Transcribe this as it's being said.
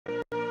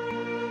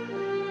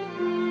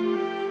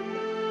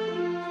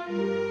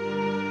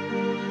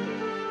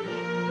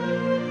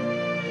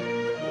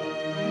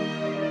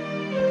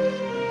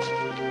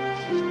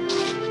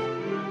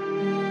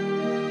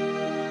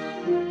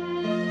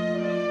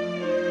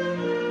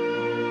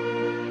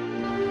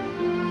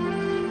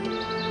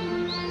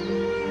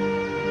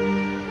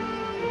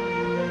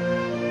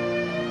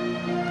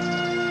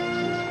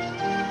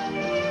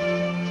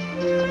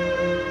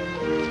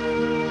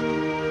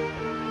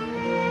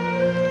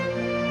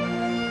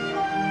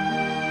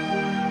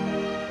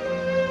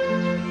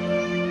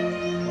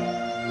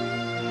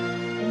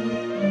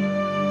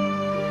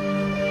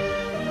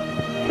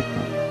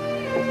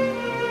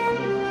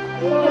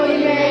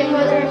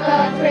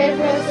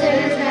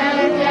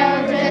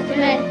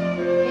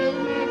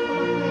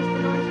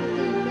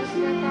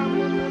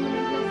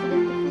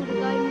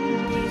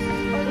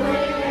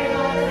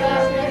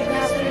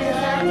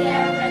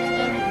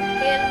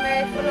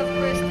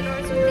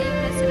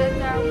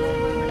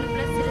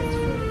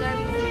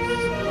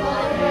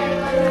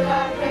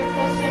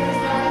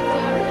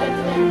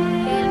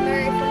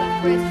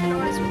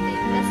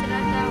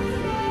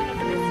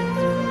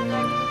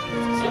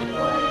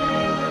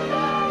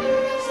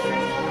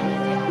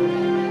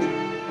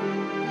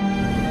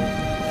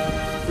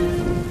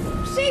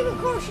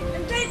extortion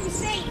and deadly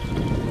sin.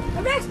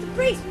 Arrest the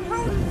priest and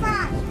hold him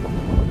fast.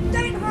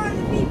 Don't harm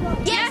the people.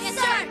 Yes,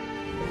 sir.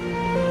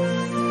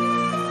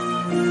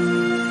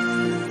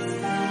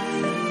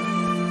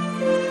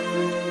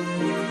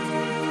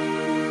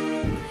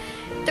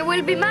 There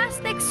will be Mass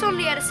next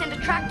Sunday at St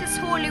Aiden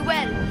Holy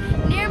Well,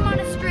 near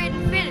Monastery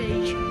and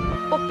Village.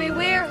 But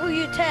beware who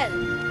you tell.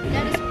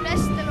 Let us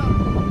bless the Lord.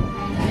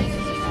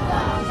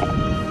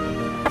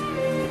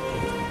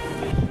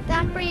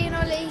 That Brian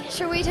O'Lee,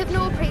 sure we'd have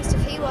no priest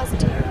if he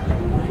wasn't here.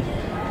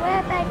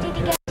 Whereabout did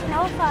he get to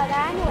know Father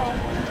anyway?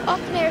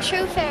 Up near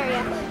Shrewf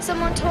area,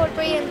 someone told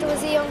Brian there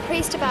was a young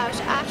priest about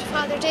after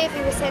Father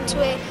Davy was sent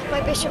away by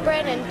Bishop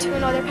Brennan to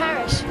another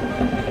parish.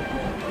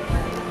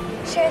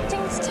 Sure,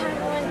 things turn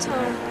one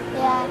time.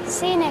 Yeah,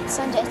 see you next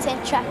Sunday at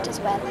St Tract as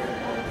well.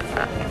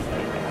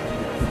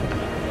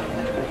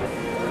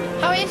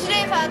 How are you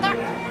today, Father?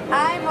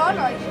 I'm all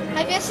right.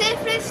 Have you a safe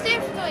place to stay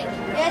for the week?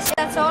 Yes,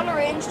 that's all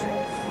arranged.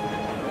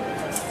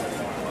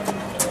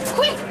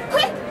 Quick,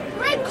 quick!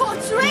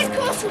 Redcoats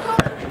will come!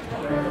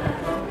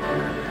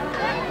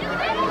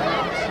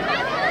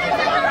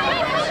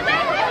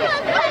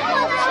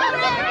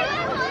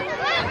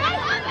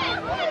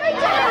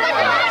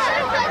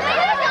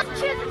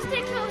 Children,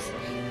 stay close.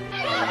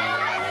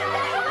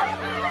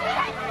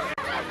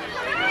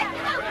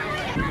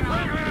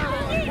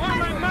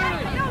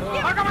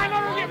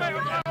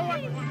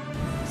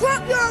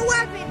 Drop your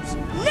weapons,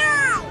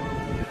 now!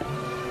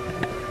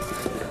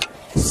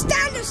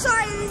 Stand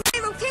aside in the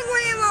name of King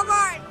William of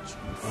Orange!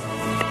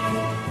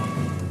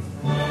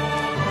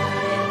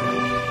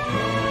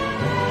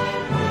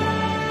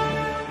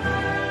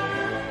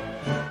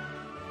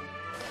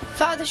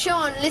 Father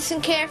Sean,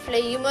 listen carefully.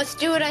 You must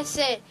do what I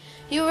say.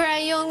 You are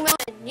a young man.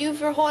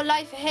 You've your whole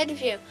life ahead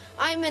of you.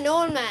 I'm an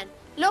old man.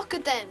 Look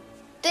at them.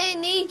 They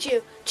need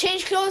you.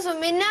 Change clothes with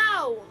me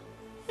now.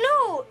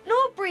 No,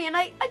 Brian,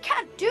 I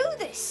can't do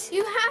this.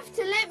 You have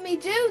to let me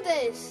do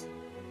this.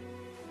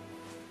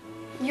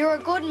 You're a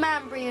good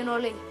man, Brian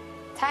O'Lee.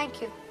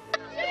 Thank you.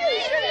 Stop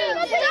them!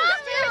 We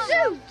can't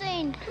do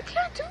anything.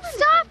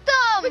 Stop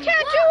them! We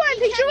can't do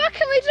anything. So what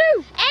can we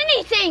do?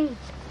 Anything!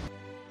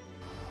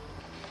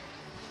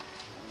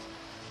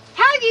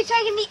 Have you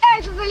taken the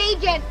oath of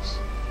allegiance?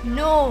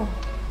 No.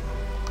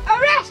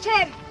 Arrest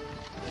him!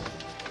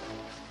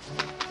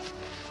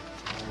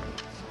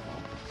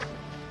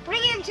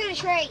 Bring him to the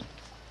tree.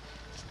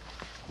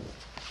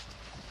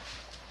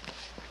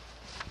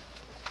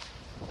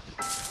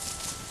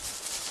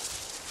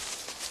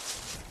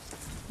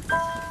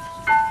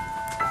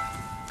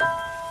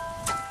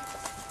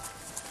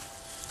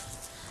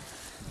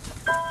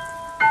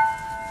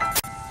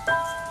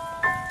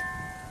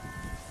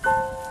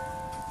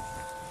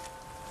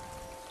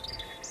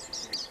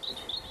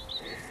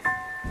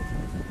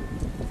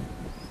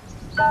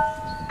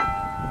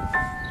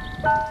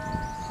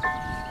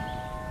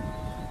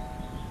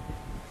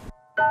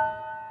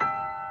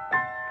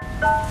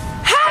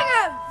 Hang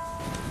him!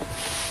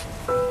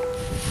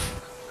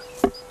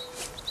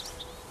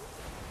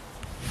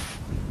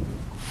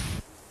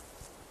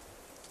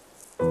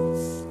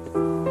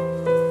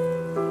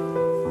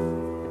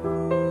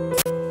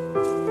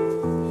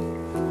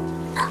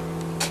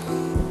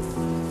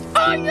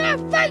 On your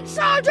feet,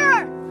 soldier!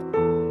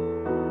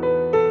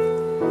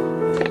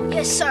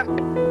 Yes, sir.